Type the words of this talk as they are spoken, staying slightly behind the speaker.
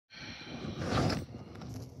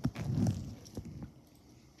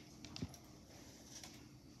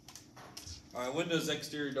All right, windows,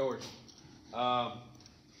 exterior doors. All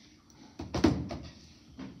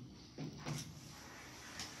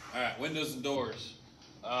right, windows and doors.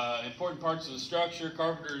 Important parts of the structure.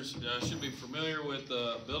 Carpenters should be familiar with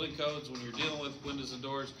building codes when you're dealing with windows and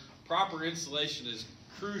doors. Proper installation is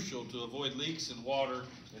crucial to avoid leaks in water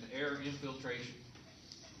and air infiltration.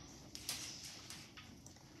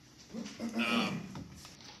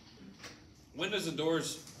 Windows and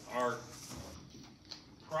doors are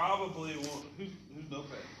probably one. Who's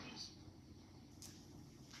notepad?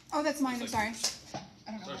 Oh, that's mine. I'm sorry.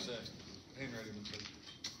 I don't know. Handwriting mistakes.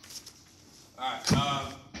 All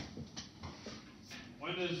right.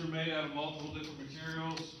 Windows are made out of multiple different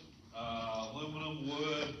materials: aluminum,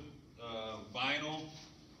 wood, vinyl,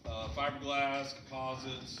 fiberglass,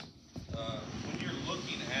 composites. When you're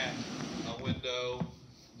looking at a window,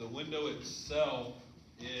 the window itself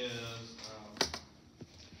is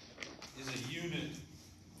a unit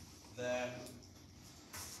that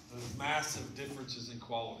there's massive differences in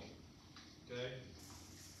quality. Okay,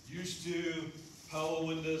 used to Pella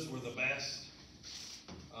windows were the best.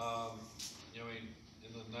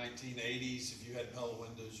 In the 1980s, if you had Pella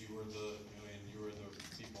windows, you were the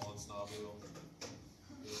people on Snobville.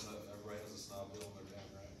 Everybody has a Snobville in their town,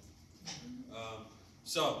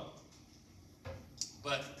 right?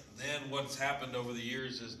 But then what's happened over the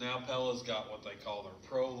years is now Pella's got what they call their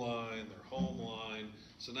Pro line, their Home line.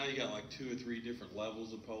 So now you got like 2 or 3 different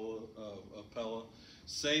levels of Pella.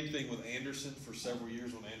 Same thing with Andersen for several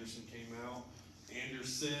years when Andersen came out.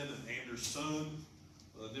 Andersen and Anderson,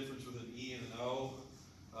 the difference with an E and an O.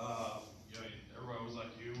 Everybody was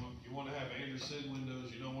like, you want to have Andersen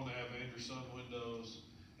windows, you don't want to have Anderson windows.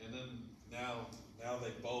 And then now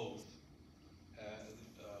they both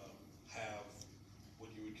have what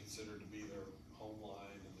you would consider to be their home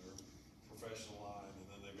line and their professional line, and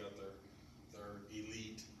then they've got their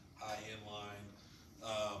elite high-end line.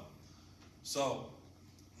 So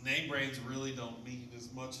name brands really don't mean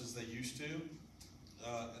as much as they used to,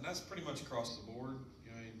 and that's pretty much across the board.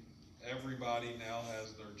 Everybody now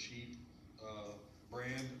has their cheap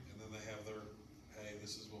brand, and then they have their, hey,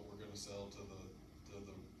 this is what we're going to sell to the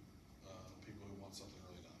people who want something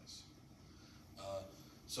really nice.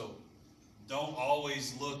 So don't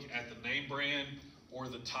always look at the name brand or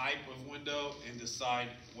the type of window and decide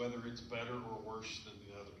whether it's better or worse than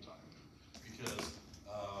the other type, because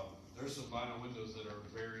there's some vinyl windows that are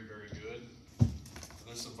very, very good, and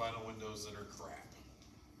there's some vinyl windows that are crap.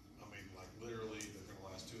 I mean, like literally, they're going to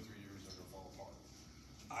last 2 or 3 years, they're going to fall apart.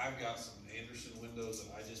 I've got some Andersen windows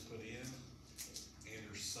that I just put in,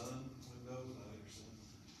 Anderson windows, not Andersen.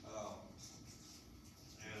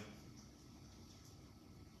 And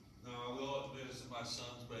now I will admit it's in my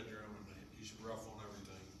son's bedroom, and he's rough on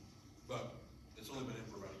everything, but it's only been in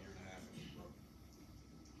for about 1.5 years, and it's broken.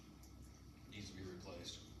 Needs to be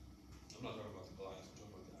replaced. I'm not talking about the glass, I'm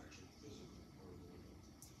talking about the actual physical part of the window.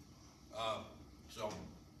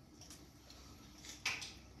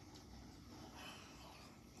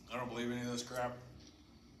 I don't believe any of this crap.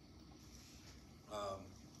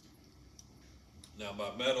 Now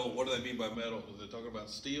by metal, what do they mean by metal? Are they talking about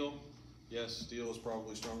steel? Yes, steel is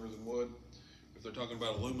probably stronger than wood. If they're talking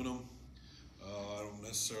about aluminum, I don't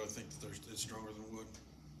necessarily think that it's stronger than wood.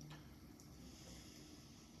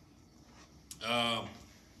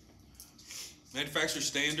 Manufacturer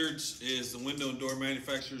standards is the Window and Door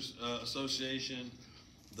Manufacturers Association,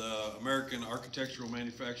 the American Architectural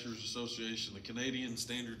Manufacturers Association, the Canadian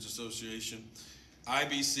Standards Association,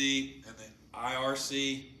 IBC, and the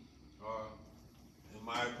IRC, in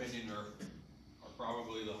my opinion, are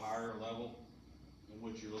probably the higher level in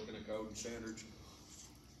which you're looking at code and standards.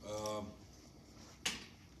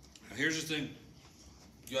 Here's the thing.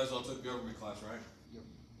 You guys all took government class, right? Yep.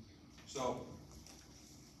 So,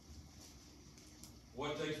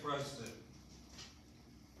 what takes precedent?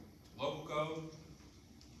 Local code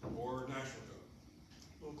or national code?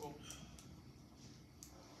 Local.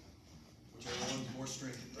 Whichever one's more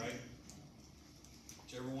stringent, right?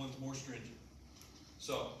 Whichever one's more stringent.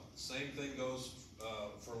 So, same thing goes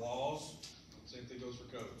for laws, same thing goes for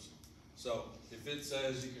codes. So, if it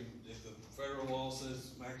says if the federal law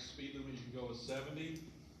says max speed limit, you can go with 70.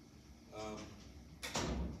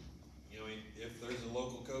 If there's a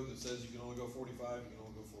local code that says you can only go 45, you can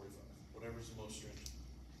only go 45. Whatever's the most stringent.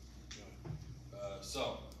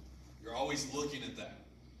 So, you're always looking at that,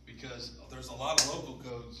 because there's a lot of local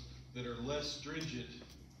codes that are less stringent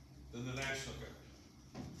than the national code.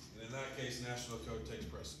 And in that case, national code takes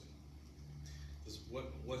precedent. What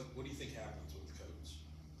do you think happens with the codes?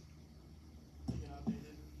 They get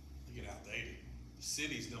outdated. They get outdated. The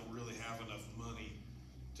cities don't really have enough money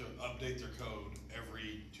to update their code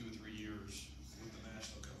every 2 or 3 years with the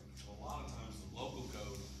national code. So a lot of times the local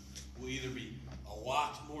code will either be a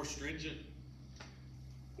lot more stringent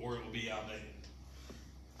or it will be outdated.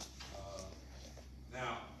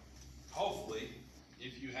 Now, hopefully,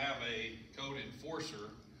 if you have a code enforcer,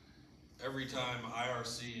 every time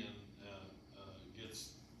IRC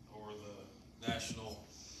gets, or the national,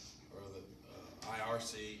 or the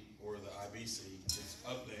IRC or the IBC gets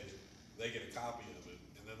updated, they get a copy of it,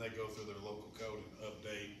 and then they go through their local code and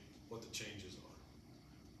update what the changes are.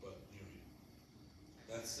 But, you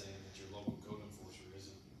know, that's saying that your local code enforcer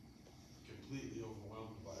isn't completely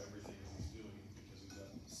overwhelmed by everything that he's doing, because he's got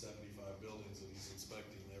 75 buildings that he's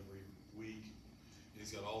inspecting every week.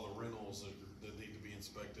 He's got all the rentals that need to be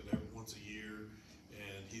inspected once a year,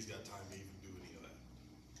 and he's got time to even do any of that.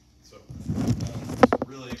 So,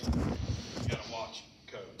 really, you gotta watch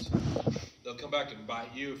codes. They'll come back and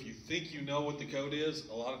bite you. If you think you know what the code is,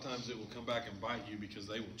 a lot of times it will come back and bite you because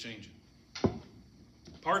they will change it.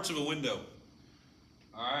 Parts of a window.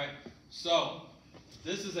 All right, so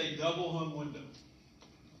this is a double hung window.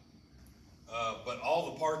 But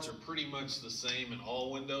all the parts are pretty much the same in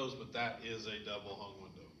all windows, but that is a double hung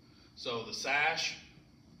window. So the sash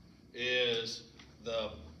is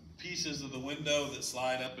the pieces of the window that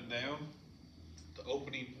slide up and down, the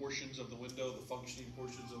opening portions of the window, the functioning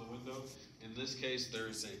portions of the window. In this case,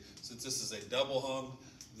 since this is a double hung,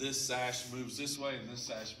 this sash moves this way and this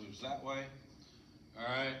sash moves that way. All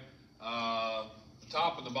right, the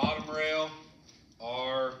top and the bottom rail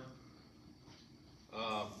are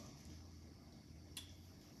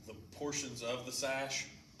the portions of the sash.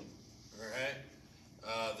 All right,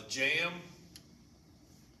 the jamb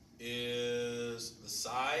is the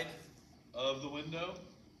side of the window.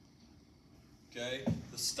 Okay,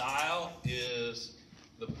 the stile is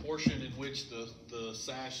the portion in which the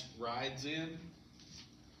sash rides in.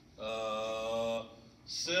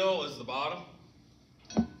 Sill is the bottom.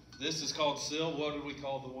 This is called sill. What do we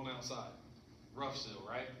call the one outside? Rough sill,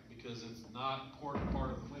 right? Because it's not part of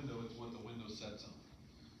the window, it's what the window sets on.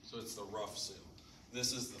 So it's the rough sill.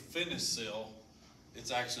 This is the finished sill.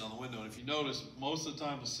 It's actually on the window. And if you notice, most of the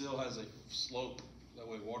time the sill has a slope. That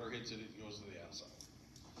way water hits it, it goes to the outside.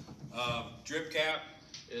 Drip cap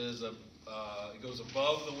is it goes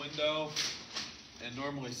above the window and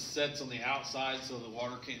normally sets on the outside so the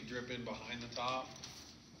water can't drip in behind the top.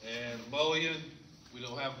 And mullion, we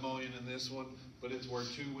don't have mullion in this one, but it's where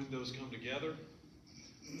two windows come together.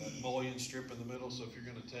 That mullion strip in the middle. So if you're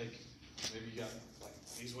going to take, maybe you got like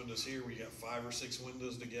these windows here, where you got 5 or 6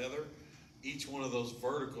 windows together. Each one of those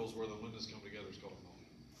verticals where the windows come together is called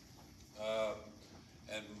a mullion.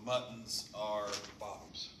 And muttons are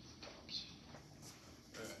bottoms. Tops.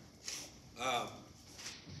 All right.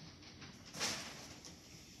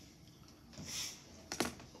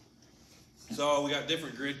 So we got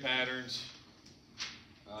different grid patterns.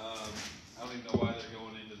 I don't even know why they're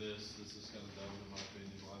going into this. This is kind of dumb in my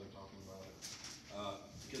opinion, why they're talking about it.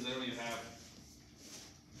 Because they don't even have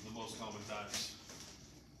the most common types.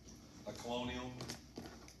 Like colonial,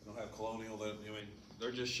 they don't have colonial.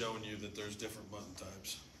 They're just showing you that there's different button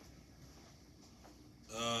types.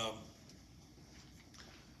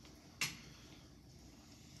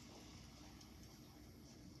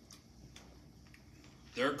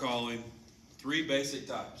 They're calling 3 basic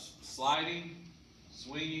types: sliding,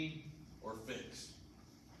 swinging, or fixed.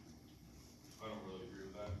 I don't really agree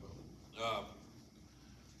with that, but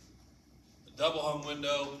a double hung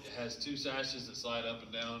window, it has 2 sashes that slide up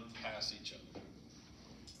and down past each other.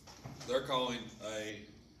 They're calling a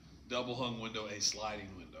double hung window a sliding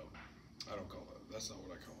window. I don't call that. That's not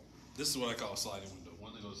what I call it. This is what I call a sliding window,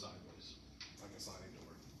 one that goes sideways, like a sliding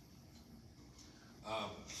door.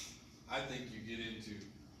 I think you get into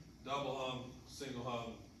double hung, single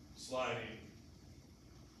hung, sliding,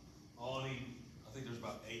 awning. I think there's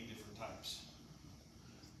about 8 different types.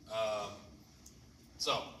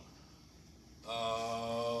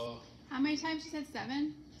 How many times you said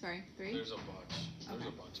 7? Sorry, 3? There's a bunch. There's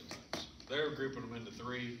a bunch of types. They're grouping them into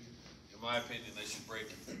 3. In my opinion, they should break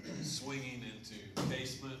swinging into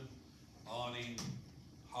casement, awning,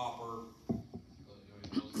 hopper.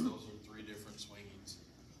 Those are 3 different swingings.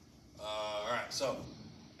 All right, so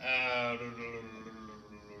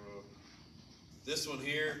this one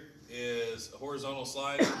here is a horizontal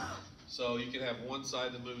slide. So you can have one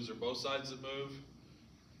side that moves or both sides that move.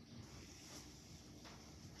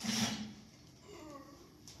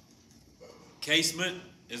 Casement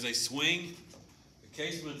is a swing. The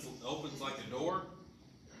casement opens like a door.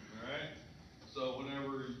 All right. So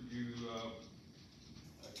whenever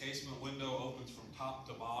a casement window opens from top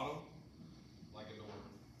to bottom, like a door.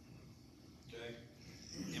 Okay.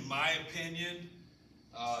 my opinion,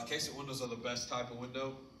 casement windows are the best type of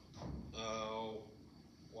window.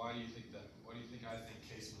 Why do you think that? Why do you think I think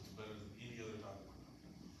casement's better than any other type of window?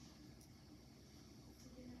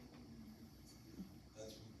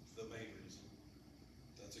 That's the main reason.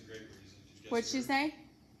 That's a great reason. Did you guys What'd she agree? say? To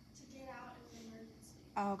get out in an emergency.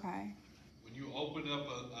 Oh, okay. When you open up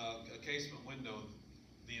a casement window,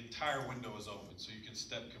 the entire window is open, so you can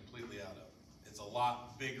step completely out of it. It's a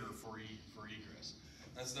lot bigger for egress.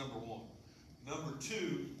 That's number one. Number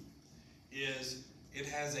two is it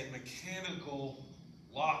has a mechanical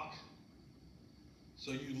lock.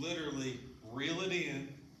 So you literally reel it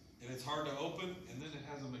in, and it's hard to open, and then it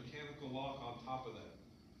has a mechanical lock on top of that.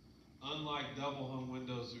 Unlike double hung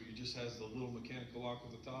windows where you just has the little mechanical lock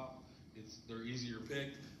at the top, they're easier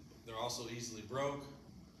picked. They're also easily broke.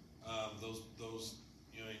 Those,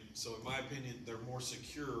 you know, so in my opinion, they're more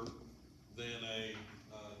secure than a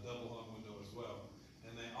double hung window as well.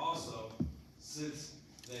 And they also, since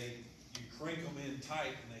you crank them in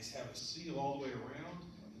tight and they have a seal all the way around,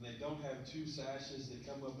 and they don't have two sashes that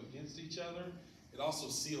come up against each other, it also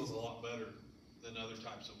seals a lot better than other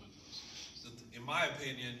types of windows. So in my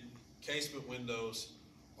opinion, casement windows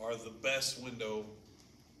are the best window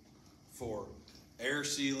for air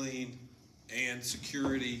sealing and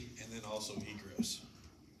security, and then also egress.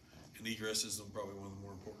 And egress is probably one of the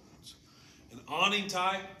more important ones. An awning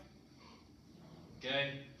type,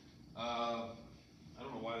 okay, I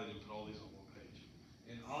don't know why they didn't put all these on one page.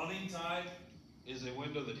 An awning type is a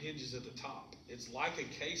window that hinges at the top. It's like a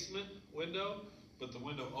casement window, but the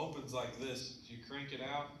window opens like this. So you crank it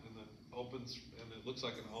out and then opens, and it looks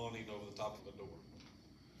like an awning over the top of a door.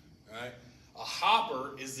 All right. A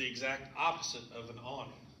hopper is the exact opposite of an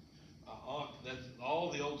awning. That's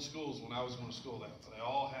all the old schools when I was going to school. They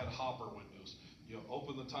all had hopper windows. You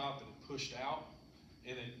open the top and it pushed out,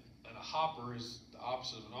 and a hopper is the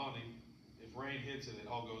opposite of an awning. If rain hits it, it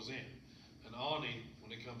all goes in. An awning,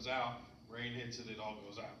 when it comes out, rain hits it, it all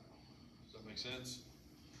goes out. Does that make sense?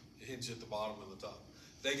 It hits at the bottom and the top.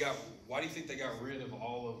 Why do you think they got rid of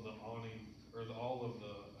all of the awning, or all of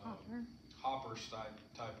the hopper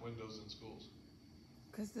type windows in schools?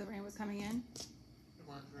 Because the rain was coming in? It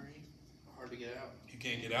weren't green. Hard to get out. You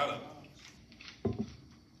can't get out of it.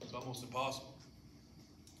 It's almost impossible.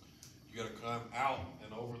 You got to climb out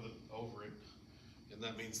and over it, and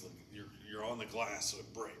that means you're on the glass, so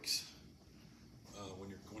it breaks when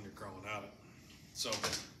you're crawling out it. So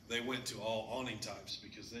they went to all awning types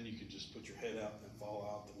because then you could just put your head out and fall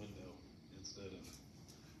out the window instead of.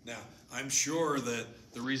 Now I'm sure that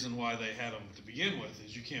the reason why they had them to begin with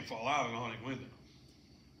is you can't fall out an awning window,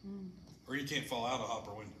 or you can't fall out a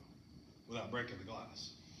hopper window without breaking the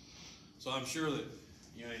glass. So I'm sure that,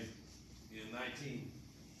 you know, in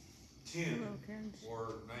 1910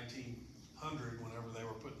 or 1900, whenever they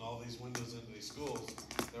were putting all these windows into these schools,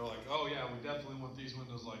 they were like, oh yeah, we definitely want these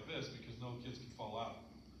windows like this because no kids can fall out.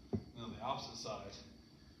 And on the opposite side,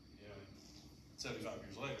 you know, 75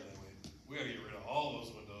 years later, they went, we gotta get rid of all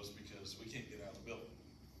those windows because we can't get out of the building.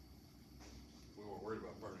 We weren't worried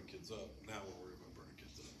about burning kids up. Now we're worried about burning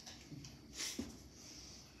kids up.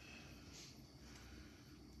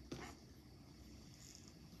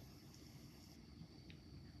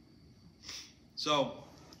 So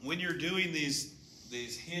when you're doing these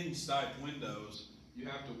hinge type windows, you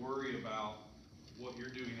have to worry about what you're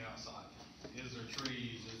doing outside. Is there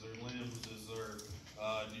trees? Is there limbs? Is there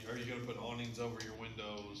are you going to put awnings over your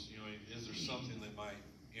windows? You know, is there something that might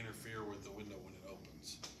interfere with the window when it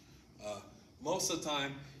opens? Most of the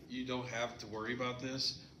time, you don't have to worry about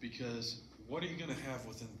this because what are you going to have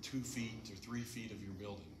within 2 feet or 3 feet of your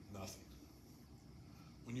building? Nothing.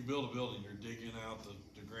 When you build a building, you're digging out the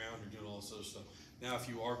ground, you're doing all this other stuff. Now, if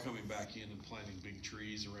you are coming back in and planting big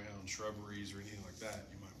trees around, shrubberies or anything like that,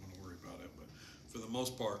 you might want to worry about it. But for the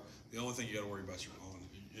most part, the only thing you got to worry about is your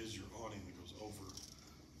awning that goes over.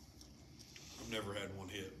 I've never had one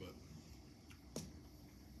hit, but.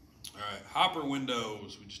 All right, hopper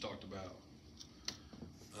windows we just talked about.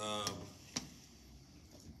 I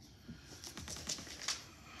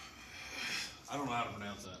don't know how to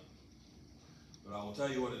pronounce that, but I will tell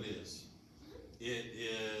you what it is. It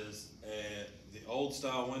is the old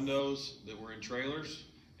style windows that were in trailers,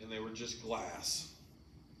 and they were just glass.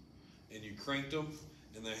 And you cranked them,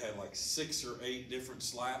 and they had like 6 or 8 different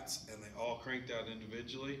slats, and they all cranked out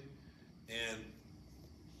individually, and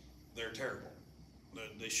they're terrible.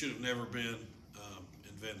 They should have never been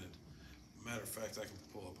invented. Matter of fact, I can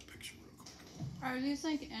pull up a picture real quick. Are these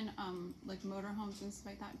like in like motorhomes and stuff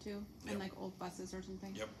like that too? Yep. And like old buses or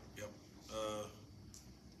something? Yep. JALOUOU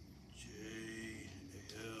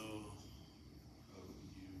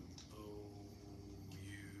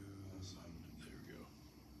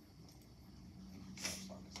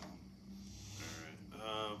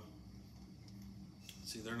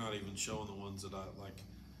See, they're not even showing the ones that I like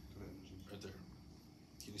right there.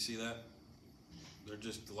 Can you see that? They're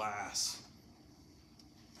just glass.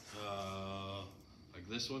 Like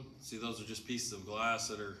this one. See, those are just pieces of glass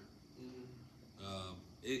that are.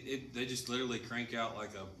 They just literally crank out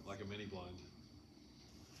like a mini blind.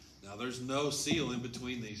 Now there's no seal in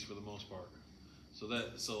between these for the most part. So They let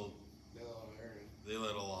a lot of air in. they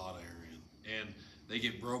let a lot of air in, and they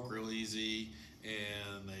get broke real easy,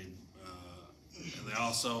 and they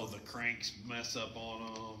also the cranks mess up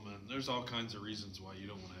on them, and there's all kinds of reasons why you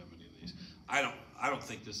don't want to have any of these. I don't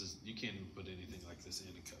think this is, you can't even put anything like this in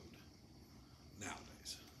a code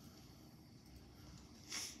nowadays.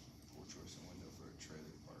 Poor choice of window for a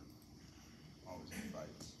trailer park. Always in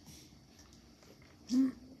fights.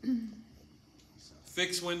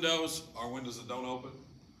 Fixed windows are windows that don't open.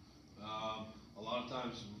 A lot of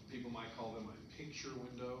times people might call them a picture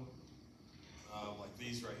window. Like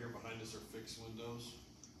these right here behind us are fixed windows.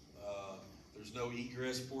 There's no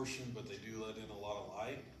egress portion, but they do let in a lot of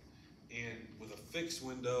light. And with a fixed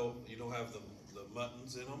window, you don't have the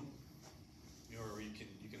buttons in them. You know, or you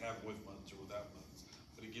can have it with buttons or without buttons,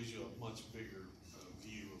 but it gives you a much bigger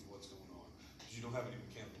view of what's going on because you don't have any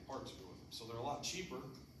mechanical parts to go with them. So they're a lot cheaper,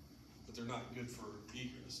 but they're not good for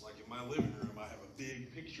egress. Like in my living room, I have a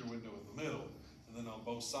big picture window in the middle, and then on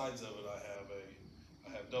both sides of it, I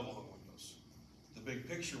have double hung windows. The big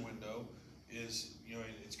picture window is, you know,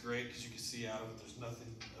 it's great because you can see out of it. There's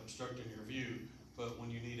nothing obstructing your view. But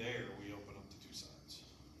when you need air, we open up the two sides.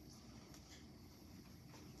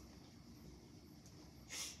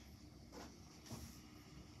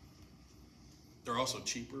 They're also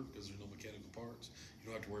cheaper because there's no mechanical parts.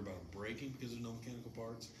 You don't have to worry about them breaking because there's no mechanical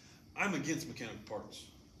parts. I'm against mechanical parts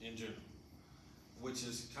in general, which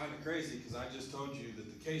is kind of crazy because I just told you that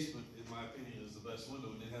the casement, in my opinion, is the best window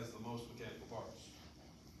and it has the most mechanical parts.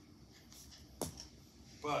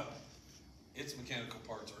 But its mechanical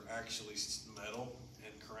parts are actually metal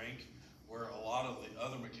and crank, where a lot of the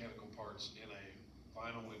other mechanical parts in a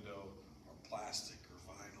vinyl window are plastic or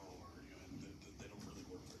vinyl, or they don't really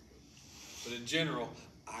work very good. But in general,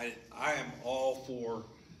 I am all for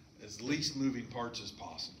as least moving parts as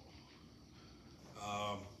possible,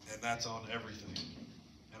 and that's on everything.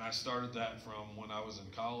 And I started that from when I was in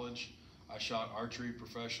college. I shot archery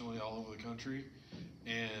professionally all over the country,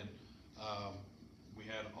 and we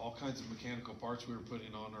had all kinds of mechanical parts we were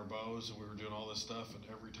putting on our bows, and we were doing all this stuff, and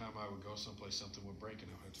every time I would go someplace, something would break and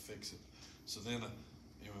I would have to fix it. So then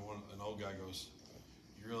an old guy goes,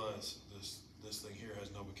 you realize this thing here has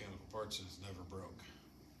no mechanical parts and it's never broke,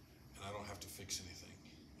 and I don't have to fix anything.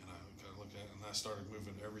 And I kind of looked at it, and I started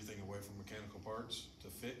moving everything away from mechanical parts to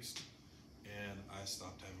fixed, and I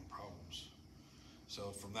stopped having problems. So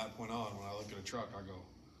from that point on, when I look at a truck, I go,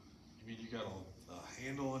 you mean you got a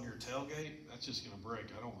handle on your tailgate? That's just gonna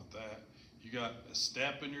break. I don't want that. You got a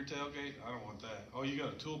step in your tailgate? I don't want that. Oh, you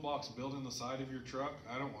got a toolbox built in the side of your truck?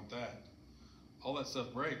 I don't want that. All that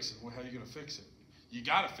stuff breaks, and how are you gonna fix it? You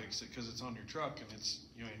gotta fix it because it's on your truck, and it's,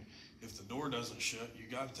 you know, if the door doesn't shut, you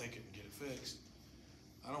gotta take it and get it fixed.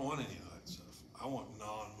 I don't want any of that stuff. I want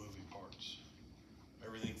non-moving parts.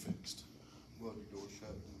 Everything fixed. Weld your door shut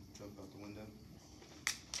and jump out the window.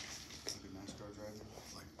 Like a NASCAR driver.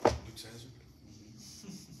 Like Luke's Hazard.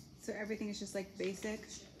 So everything is just like basic.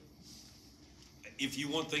 If you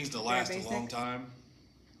want things to last a long time,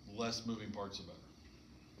 less moving parts are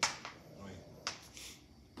better. I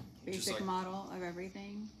mean, just Basic like, model of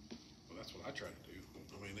everything. well, that's what I try to do.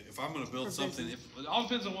 I mean, if I'm going to build For something, business. it all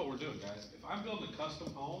depends on what we're doing, guys. If I'm building a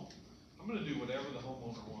custom home, I'm going to do whatever the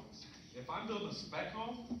homeowner wants. If I'm building a spec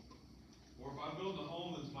home, or if I'm building a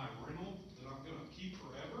home that's my rental that I'm going to keep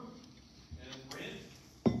forever and rent,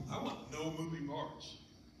 I want no moving parts.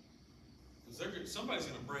 Because somebody's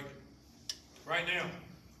going to break it. Right now,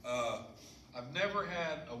 I've never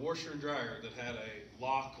had a washer and dryer that had a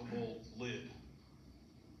lockable lid.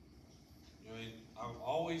 You know, I've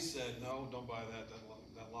always said, no, don't buy that.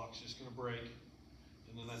 That lock's just going to break,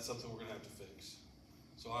 and then that's something we're going to have to fix.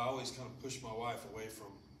 So I always kind of push my wife away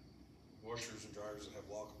from washers and dryers that have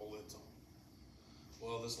lockable lids on.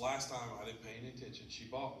 Well, this last time I didn't pay any attention. She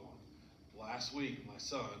bought one. Last week, my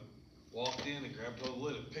son walked in and grabbed hold of the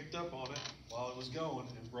lid and picked up on it while it was going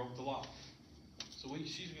and broke the lock. So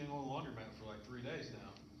she's been on the laundromat for like 3 days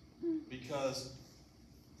now because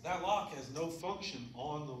that lock has no function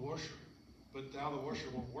on the washer. But now the washer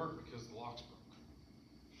won't work because the lock's broke.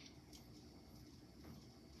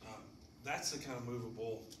 That's the kind of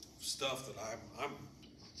movable stuff that I'm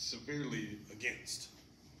severely against.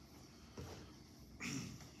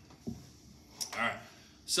 All right,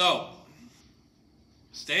 so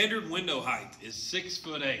standard window height is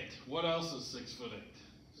 6'8". What else is 6'8"?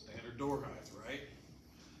 door height, right?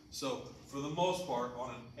 So for the most part, on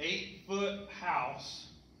an 8-foot house,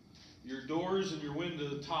 your doors and your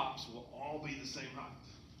window tops will all be the same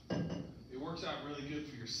height. It works out really good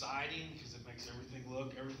for your siding because it makes everything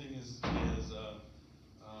is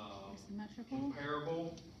Symmetrical.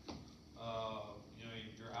 comparable. You know,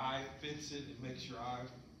 your eye fits it. It makes your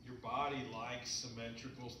body likes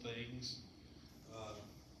symmetrical things.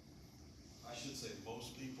 I should say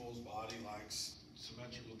most people's body likes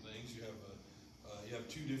symmetrical things. You have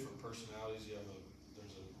two different personalities. I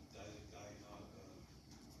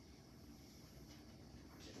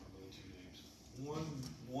can't remember the two names.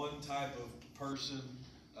 One type of person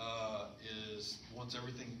wants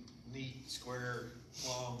everything neat, square,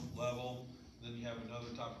 plumb, level. Then you have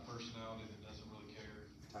another type of personality that doesn't really care.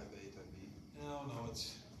 Type A, type B. No,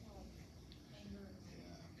 it's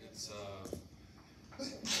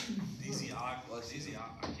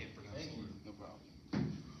I can't pronounce it. No problem.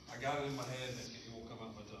 I got it in my head and it won't come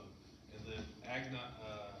out my tongue. And then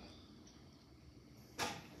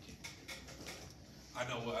I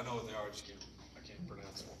know what they are, I can't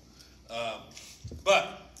pronounce them. But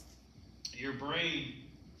your brain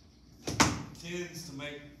tends to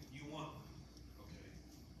make you want. Okay.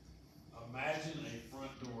 Imagine a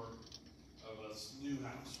front door of a new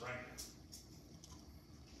house right now.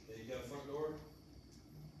 Okay, you got a front door?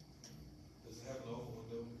 Does it have an oval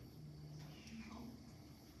window?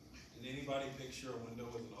 Did anybody picture a window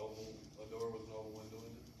with a door with an oval window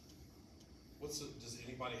in it? Does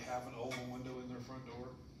anybody have an oval window in their front door?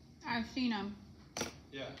 I've seen them.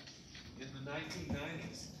 Yeah. In the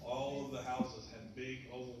 1990s, all of the houses had big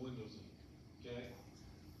oval windows in them.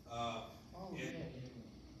 Okay?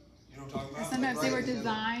 You know what I'm talking about? Sometimes like they were right in the middle.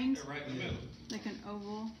 designed Yeah, right in the middle. like an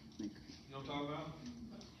oval. Like, You know what I'm talking about?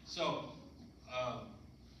 So,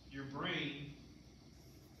 your brain,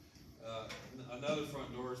 another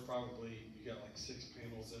front door is probably, you got like 6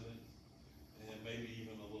 panels in it, and maybe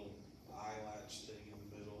even a little eye latch thing in the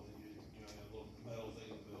middle, and you know, a little metal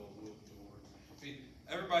thing in the middle of the door. I mean,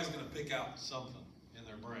 everybody's gonna pick out something in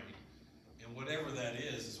their brain, and whatever that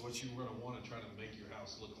is what you're gonna wanna try to make your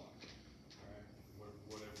house look like, all right?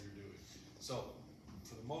 Whatever you're doing. So,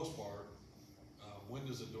 for the most part,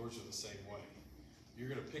 windows and doors are the same way. You're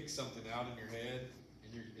gonna pick something out in your head,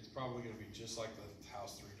 and it's probably gonna be just like the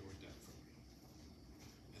house 3 doors down from you.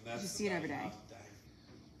 And that's You see it every day.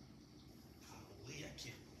 Golly, I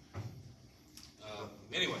can't.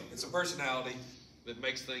 Anyway, it's a personality that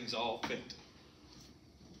makes things all fit.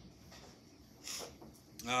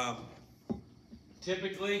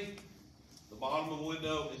 Typically, the bottom of the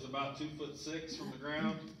window is about 2'6" from the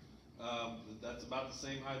ground. That's about the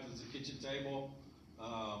same height as the kitchen table.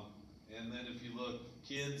 And then if you look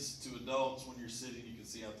kids to adults, when you're sitting, you can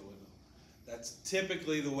see out the window. That's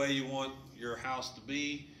typically the way you want your house to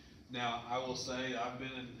be. Now, I will say, I've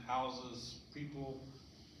been in houses, people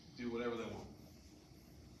do whatever they want.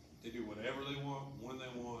 They do whatever they want, when they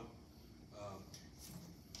want.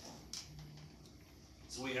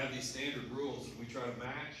 So we have these standard rules that we try to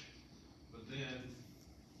match, but then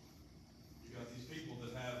you got these people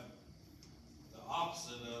that have the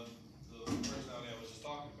opposite of the personality I was just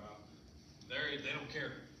talking about. They don't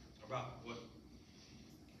care about what.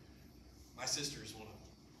 My sisters want to.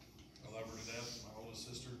 I love her to death, my oldest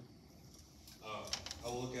sister. I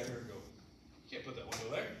will look at her and go, "You can't put that window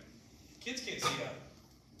there. Kids can't see out."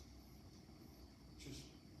 She's,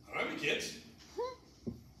 "I don't have any kids."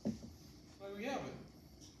 Like, well, yeah, but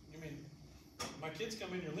you mean my kids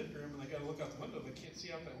come in your living room and they got to look out the window. They can't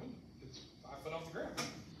see out that window. It's 5 foot off the ground.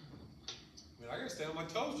 I mean, I got to stay on my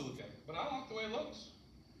toes to look at it, but I like the way it looks.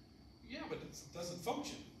 Yeah, but it doesn't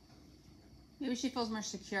function. maybe she feels more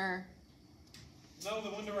secure. No,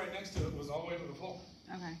 the window right next to it was all the way to the floor.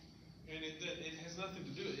 Okay. And it has nothing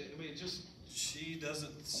to do with it. I mean, she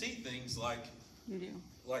doesn't see things like You do.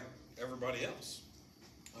 like everybody else.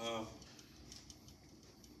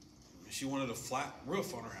 She wanted a flat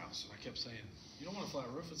roof on her house, and I kept saying, "You don't want a flat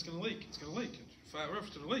roof. It's going to leak. It's going to leak. Flat roof,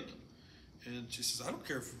 it's going to leak." And she says, "I don't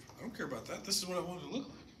care about that. This is what I want it to look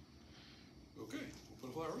like." Okay, we'll put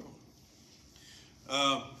a flat roof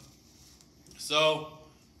on. So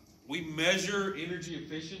we measure energy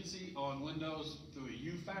efficiency on windows through a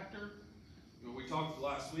U factor. We talked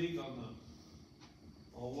last week on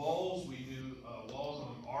walls. We do walls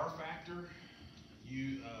on an R factor.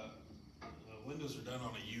 Windows are done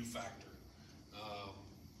on a U factor,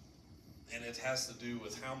 and it has to do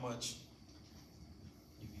with how much.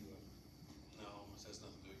 No, it has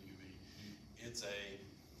nothing to do with UV. It's a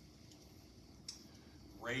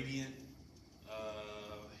radiant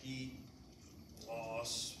heat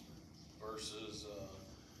loss versus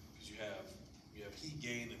because you have heat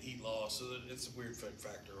gain and heat loss, so that it's a weird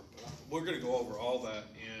factor. We're gonna go over all that,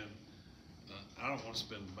 and I don't wanna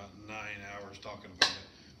spend about 9 hours talking about it,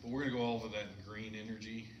 but we're gonna go over that in green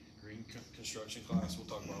energy, green construction class. We'll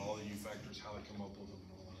talk about all the U factors, how they come up with them,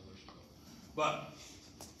 and all that other stuff. But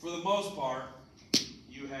for the most part,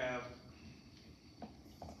 you have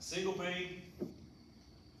single pane,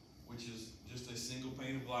 which is just a single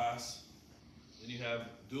pane of glass. Then you have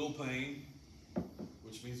dual pane,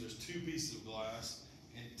 which means there's 2 pieces of glass,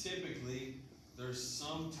 and typically there's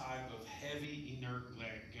some type of heavy inert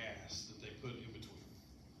gas that they put in between.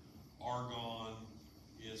 Argon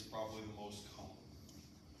is probably the most common,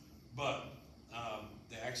 but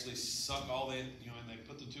they actually suck all that, and they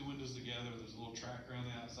put the 2 windows together. There's a little track around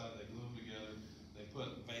the outside. They glue them together. They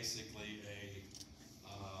put basically a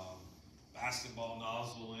basketball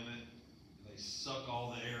nozzle in it. And they suck all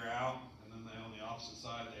the air out, and then on the opposite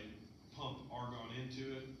side they pump argon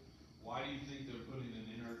into it. Why do you think they're putting an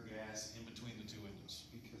inert gas in between the 2 windows?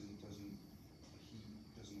 Because it doesn't, heat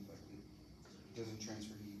doesn't affect it. It doesn't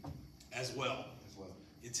transfer heat As well.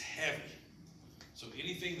 It's heavy. So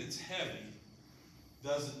anything that's heavy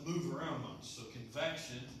doesn't move around much. So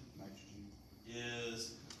convection Nitrogen.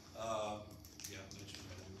 is, nitrogen.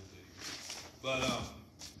 But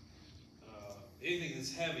anything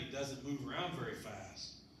that's heavy doesn't move around very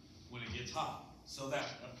fast when it gets hot. So that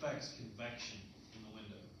affects convection in the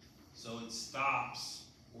window. So it stops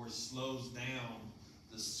or slows down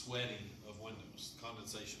the sweating of windows,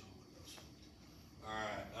 condensation on windows. All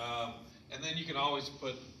right, and then you can always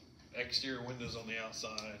put exterior windows on the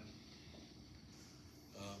outside.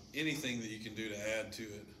 Anything that you can do to add to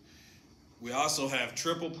it. We also have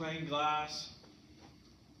triple pane glass.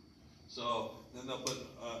 So then they'll put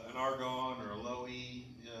an argon or a low E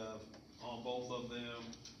on both of them,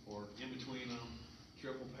 or in between them.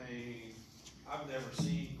 Triple pane. I've never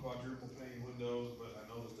seen quadruple pane windows, but I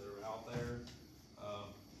know that they're out there.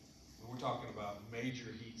 We're talking about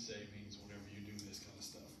major heat savings whenever you do this kind of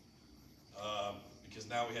stuff. Because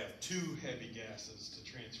now we have 2 heavy gases to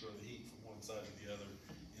transfer the heat from one side to the other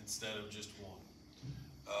instead of just one.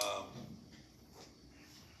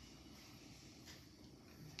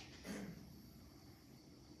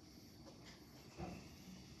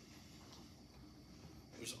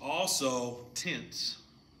 There's also tints.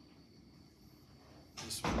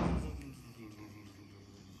 This one.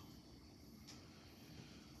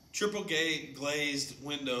 Triple glazed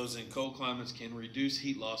windows in cold climates can reduce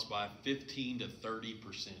heat loss by 15 to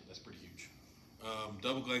 30%. That's pretty huge.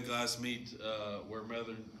 Double glazed glass meet where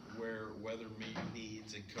weather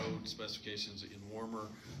needs and code specifications in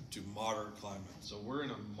warmer to moderate climate. So we're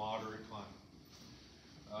in a moderate climate.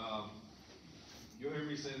 You'll hear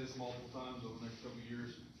me say this multiple times over the next couple of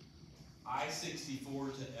years.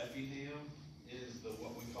 I-64 to Effingham is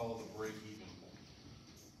what we call the break-even point.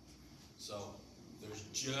 So there's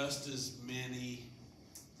just as many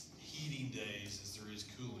heating days as there is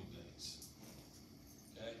cooling days.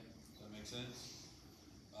 Okay, does that make sense?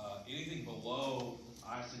 Anything below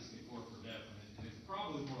I-64 for definite, it's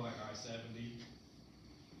probably more like I-70,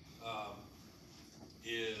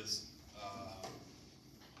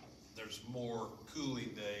 there's more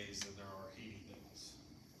cooling days than there are heating days.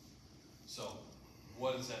 So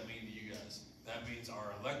what does that mean to you guys? That means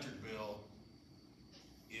our electric bill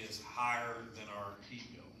is higher than our heat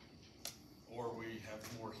bill, or we have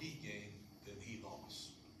more heat gain than heat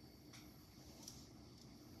loss.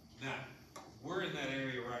 Now, we're in that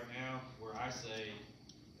area right now where I say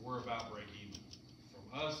we're about break even.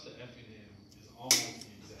 From us to Effingham is almost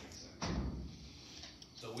the exact same.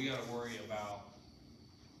 So we got to worry about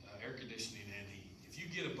air conditioning and heat. If you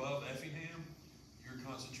get above Effingham, you're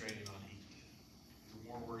concentrating on heat. You're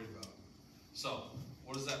more worried about it. So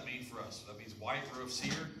what does that mean for us? That means white roofs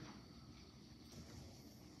here.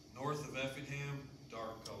 North of Effingham,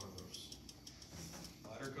 dark color roofs.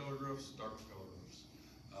 Lighter colored roofs, darker colored roofs.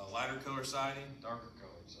 Lighter color siding, darker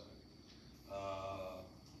colored siding.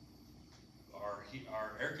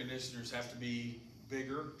 Our air conditioners have to be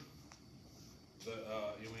bigger.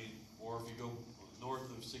 Or if you go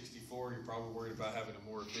north of 64, you're probably worried about having a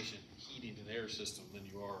more efficient heating and air system than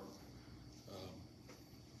you are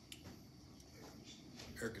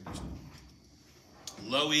air conditioning.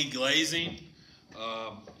 Low E glazing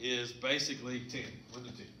is basically tint,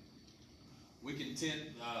 window tint. We can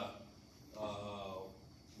tint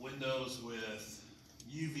windows with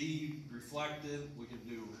UV reflected. We can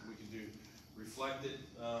do reflected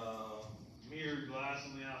mirrored glass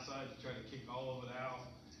on the outside to try to kick all of it out.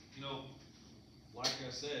 Like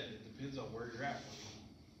I said, it depends on where you're at.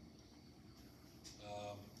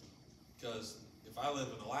 Because if I live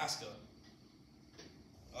in Alaska,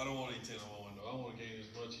 I don't want any tint on my window. I want to gain as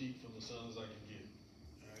much heat from the sun as I can get.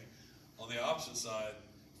 All right. On the opposite side,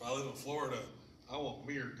 if I live in Florida, I want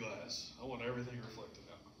mirrored glass. I want everything reflected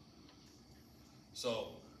out. So,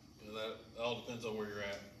 you know, that all depends on where you're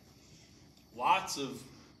at. Lots of,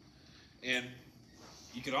 and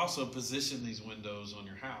you could also position these windows on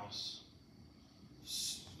your house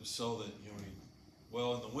so that, you know,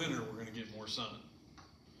 well, in the winter, we're going to get more sun.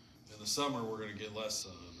 In the summer, we're going to get less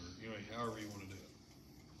sun, or, you know, however you want to do it.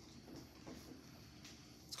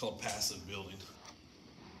 It's called passive building.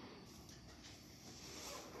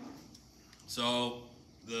 So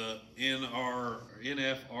the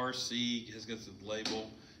NFRC has got the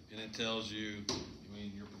label, and it tells you, I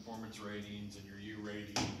mean, your performance ratings and your U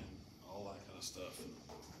rating and all that kind of stuff.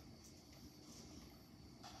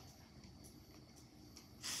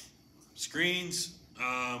 Screens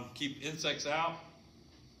keep insects out.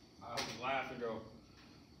 I always laugh and go,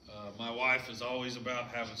 my wife is always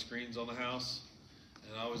about having screens on the house,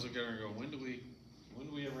 and I always look at her and go, when do we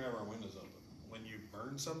ever have our windows open? When you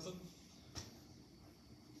burn something?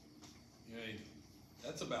 You know,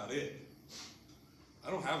 that's about it.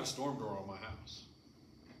 I don't have a storm door on my house.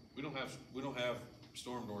 We don't have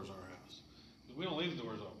storm doors on our house. We don't leave the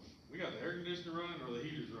doors open. We got the air conditioner running or the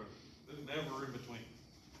heater's running. There's never in between.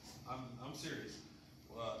 I'm serious.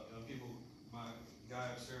 Well, you know, people, my guy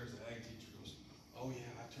upstairs, the ag teacher, goes, "Oh yeah,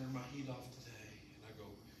 I turned my heat off today," and I go,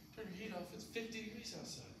 "Turn your heat off? It's 50 degrees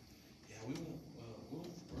outside." "Yeah, we won't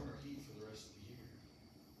burn our heat for the rest of the year."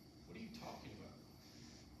 "What are you talking about?"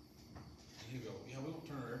 And he'll go, "Yeah, we won't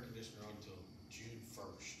turn our air conditioner on until June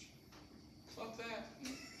 1st. Fuck that.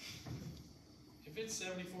 If it's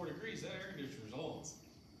 74 degrees, that air conditioner's on.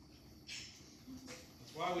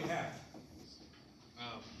 That's why we have it.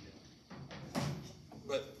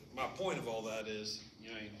 But my point of all that is,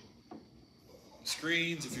 you know,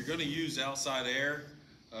 screens, if you're going to use outside air,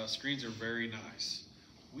 screens are very nice.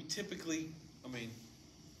 We typically, I mean,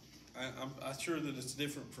 I'm sure that it's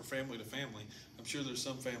different for family to family. I'm sure there's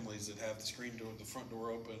some families that have the screen door, the front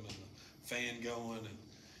door open, and the fan going, and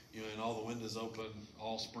you know, and all the windows open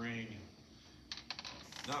all spring.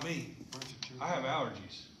 Not me. I have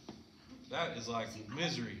allergies. That is like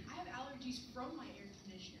misery. I have allergies from my air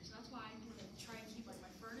conditioner, so that's why I want to try and keep like my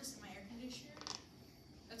furnace and my air conditioner.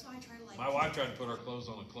 That's why I try to like. My wife tried to put our clothes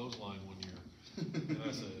on a clothesline one year, and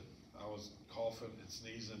I said, I was coughing and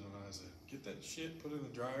sneezing, and I said, "Get that shit put in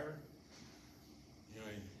the dryer." You know,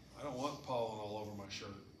 I don't want pollen all over my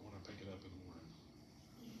shirt when I pick it up in the morning.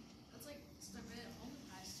 That's like since I've been at home the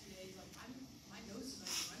past 2 days. Like my nose is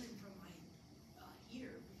like running from my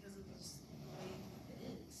heater because of just the way it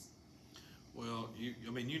is. Well,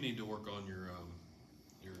 I mean, you need to work on your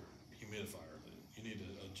humidifier. Then you need to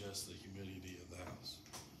adjust the humidity of the house.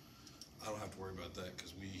 I don't have to worry about that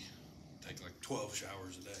because we take like 12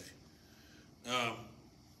 showers a day.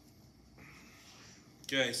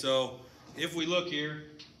 Okay, so if we look here,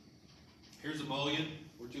 here's a mullion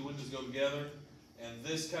where two windows go together, and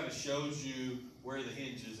this kind of shows you where the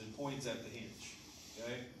hinge is and points at the hinge.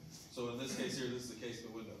 Okay, so in this case here, this is the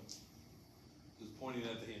casement window. Just pointing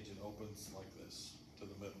at the hinge, and opens like this to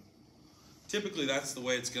the middle. Typically, that's the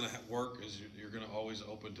way it's going to work. Is you're going to always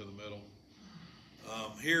open to the middle.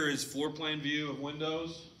 Here is floor plan view of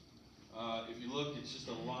windows. If you look, it's just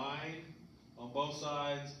a line on both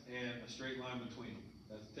sides and a straight line between them.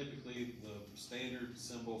 That's typically the standard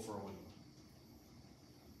symbol for a window.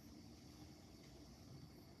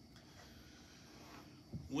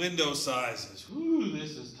 Window sizes. Whew,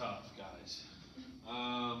 this is tough, guys.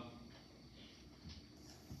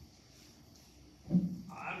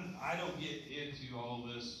 I don't get into all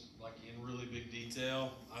this like in really big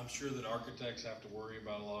detail. I'm sure that architects have to worry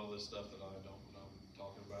about a lot of this stuff that I don't know I'm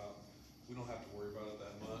talking about. We don't have to worry about it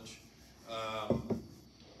that much.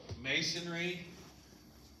 Masonry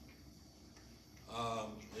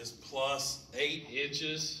is plus 8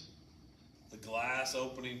 inches. The glass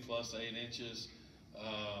opening plus 8 inches.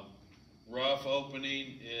 Rough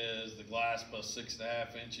opening is the glass plus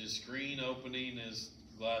 6.5 inches. Screen opening is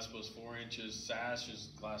glass plus 4 inches. Sash is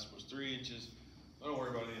glass plus 3 inches. I don't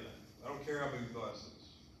worry about any of that. I don't care how big the glass is.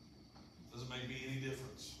 Doesn't make me any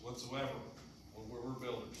difference whatsoever. We're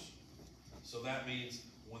builders. So that means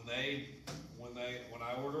when I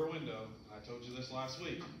order a window, I told you this last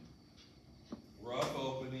week, rough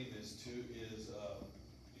opening is a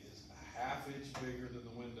half inch bigger than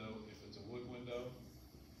the window if it's a wood window.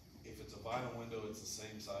 If it's a vinyl window, it's the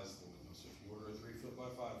same size as the window. So if you order a 3 foot by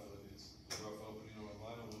 5 foot, it's the rough opening on a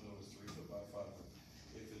vinyl window is 3 foot by 5 foot.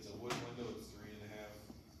 If it's a wood window, it's 3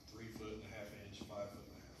 foot and a half inch, 5 foot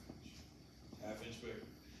and a half inch. Half inch bigger.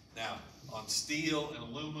 Now, on steel and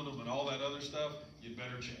aluminum and all that other stuff, you'd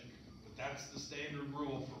better check. But that's the standard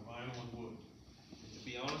rule for vinyl and wood. To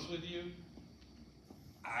be honest with you,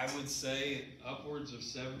 I would say upwards of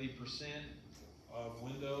 70% Of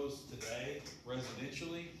windows today,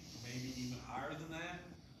 residentially, maybe even higher than that,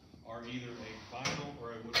 are either a vinyl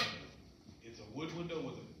or a wood window. It's a wood window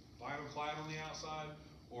with a vinyl clad on the outside,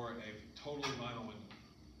 or a totally vinyl window.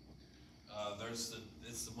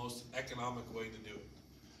 it's the most economic way to do it.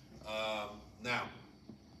 Now,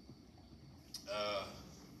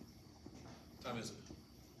 time is it?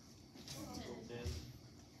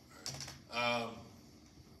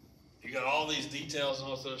 You got all these details and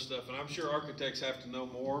all this other stuff, and I'm sure architects have to know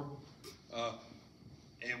more.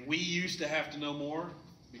 And we used to have to know more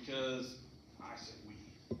because, I said we,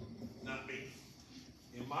 not me.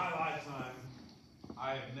 In my lifetime,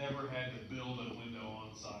 I have never had to build a window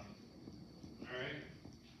on site. Alright?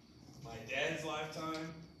 My dad's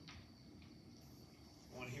lifetime,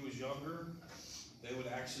 when he was younger, they would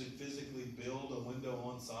actually physically build a window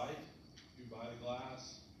on site. You buy the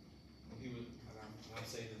glass. He was, and I'm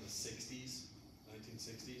saying in the 60s,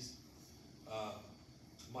 1960s.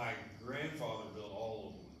 My grandfather built all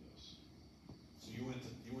of the windows. So you went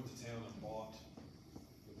to town and bought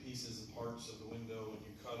the pieces and parts of the window, and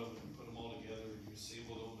you cut them and you put them all together, and you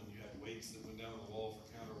assembled them, and you had weights that went down the wall for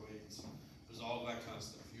counterweights. There's all that kind of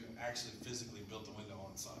stuff. You actually physically built the window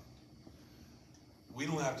on site. We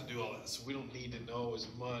don't have to do all that, so we don't need to know as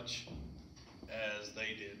much as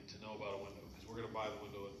they did to know about a window, because we're gonna buy the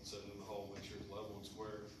window and set it in the hole, make sure it's level and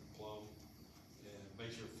square, plumb, and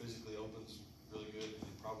make sure it physically opens really good, and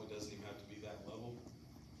it probably doesn't even have to be that level.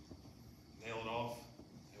 Nail it off,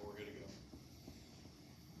 and we're good to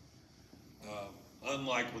go.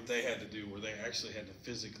 Unlike what they had to do, where they actually had to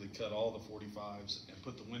physically cut all the 45s and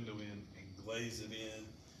put the window in and glaze it in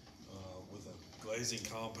with a glazing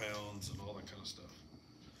compounds and all that kind of stuff.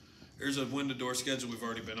 Here's a window door schedule. We've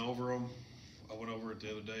already been over them. I went over it the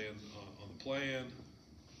other day on the plan.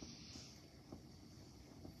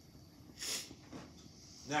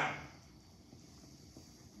 Now,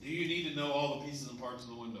 do you need to know all the pieces and parts of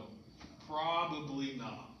the window? Probably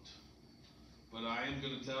not. But I am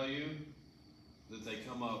going to tell you that they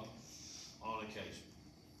come up on occasion.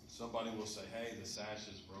 Somebody will say, hey, the sash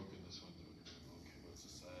is broken this window. Okay, what's the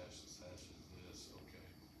sash? The sash is this. Okay.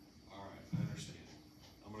 All right, I understand.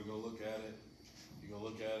 I'm going to go look at it. You go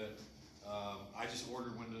look at it. I just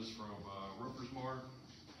ordered windows from Roofer's Mart,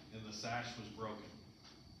 and the sash was broken.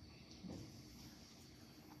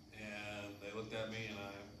 And they looked at me, and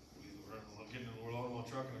we're getting in the load on the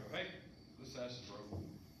truck, and I go, hey, this sash is broken.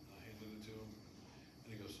 I handed it to him,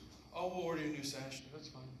 and he goes, oh, we'll order you a new sash. That's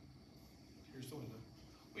fine. Here's the window.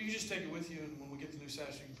 Well, you can just take it with you, and when we get the new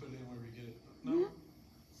sash, you can put it in wherever you get it. No.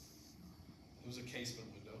 It was a casement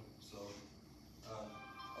window, so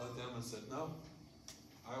I looked at him and said, no.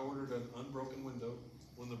 I ordered an unbroken window.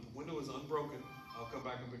 When the window is unbroken, I'll come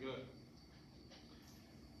back and pick it up.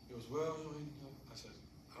 He goes, well, I said,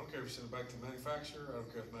 I don't care if you send it back to the manufacturer. I don't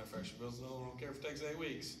care if the manufacturer builds another one. I don't care if it takes 8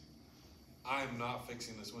 weeks. I am not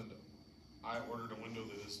fixing this window. I ordered a window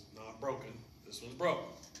that is not broken. This one's broken.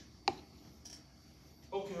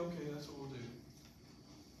 Okay, that's what we'll do.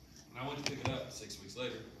 And I went to pick it up 6 weeks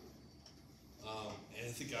later. And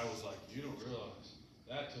I think I was like, you don't realize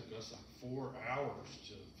that took us like 4 hours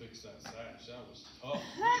to fix that sash. That was tough.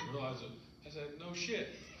 I didn't realize it. I said, no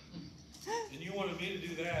shit. And you wanted me to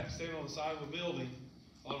do that, stand on the side of a building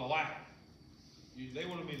on a ladder. They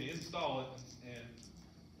wanted me to install it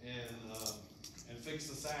and fix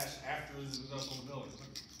the sash after it was up on the building.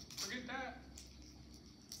 Like, forget that.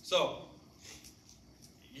 So,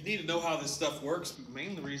 you need to know how this stuff works. The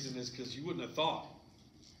main reason is because you wouldn't have thought.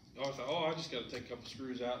 You always thought, oh, I just got to take a couple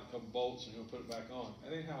screws out and a couple bolts and you'll put it back on.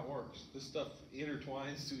 That ain't how it works. This stuff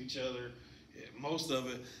intertwines to each other. Most of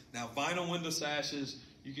it. Now, vinyl window sashes,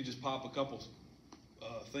 you can just pop a couple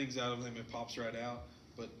things out of them. It pops right out.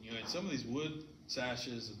 But you know, in some of these wood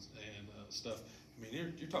sashes and stuff, I mean,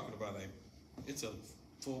 you're talking about it's a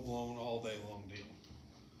full-blown, all-day-long deal.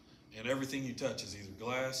 And everything you touch is either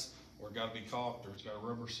glass, or it got to be caulked, or it's got a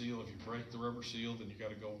rubber seal. If you break the rubber seal, then you got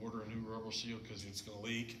to go order a new rubber seal because it's going to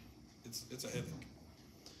leak. It's a headache.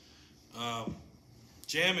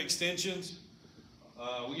 Jam extensions.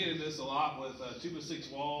 We get into this a lot with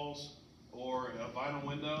 2x6 walls or vinyl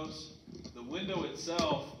windows. The window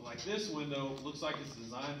itself, like this window, looks like it's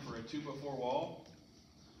designed for a 2x4 wall,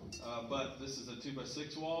 but this is a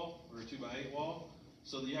 2x6 wall or a 2x8 wall.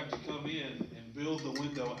 So you have to come in and build the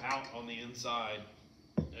window out on the inside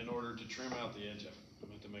in order to trim out the edge of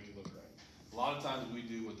it, to make it look right. A lot of times we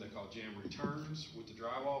do what they call jam returns with the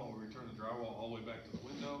drywall, and we return the drywall all the way back to the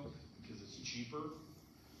window because it's cheaper.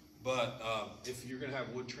 But, If you're gonna have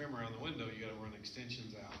wood trim around the window, you gotta run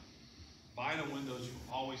extensions out. Vinyl windows, you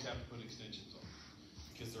always have to put extensions on.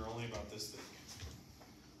 because they're only about this thick.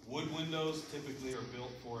 Wood windows typically are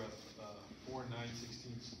built for a 4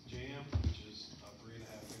 9/16 jamb, which is a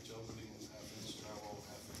 3.5 inch opening with 1/2 inch drywall,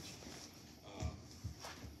 1/2 inch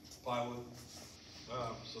plywood.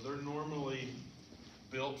 So they're normally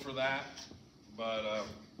built for that, but,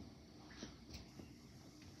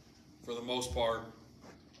 for the most part,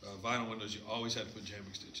 vinyl windows, you always have to put jamb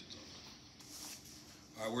extensions on.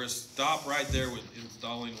 All right, we're gonna stop right there with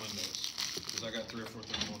installing windows, because I got 3 or 4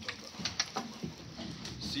 things I want to talk about.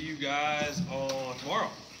 See you guys on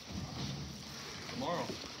tomorrow.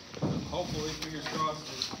 Hopefully, fingers crossed,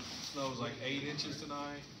 it snows like 8 inches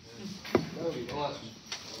tonight, and That'll be awesome.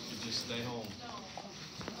 you just stay home.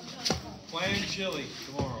 Plan chili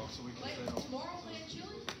tomorrow, so we can Wait, stay home. tomorrow playing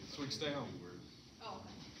chili? So we can stay home. Oh,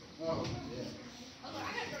 okay. Oh, yeah. I was like, I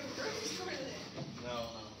gotta go to the grocery store today. No.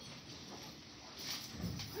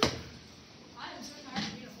 I am so tired of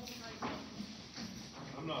being a home trying.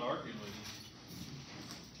 I'm not arguing with you.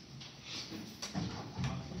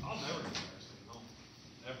 I'll never get tired of staying home.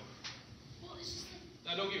 Ever. Well, it's just like,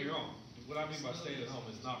 Now, don't get me wrong. What I mean by staying at home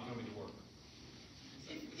is not coming to work.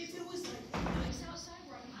 if it was like nice outside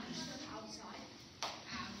where I can do stuff outside,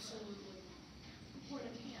 absolutely. What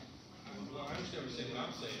I can. Well, I understand what you're saying, but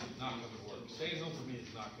I'm saying not coming to work. Staying home for me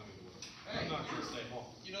is not coming to work. I'm not gonna stay home.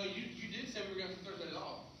 You know, you did say we were gonna Thursday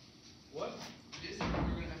off.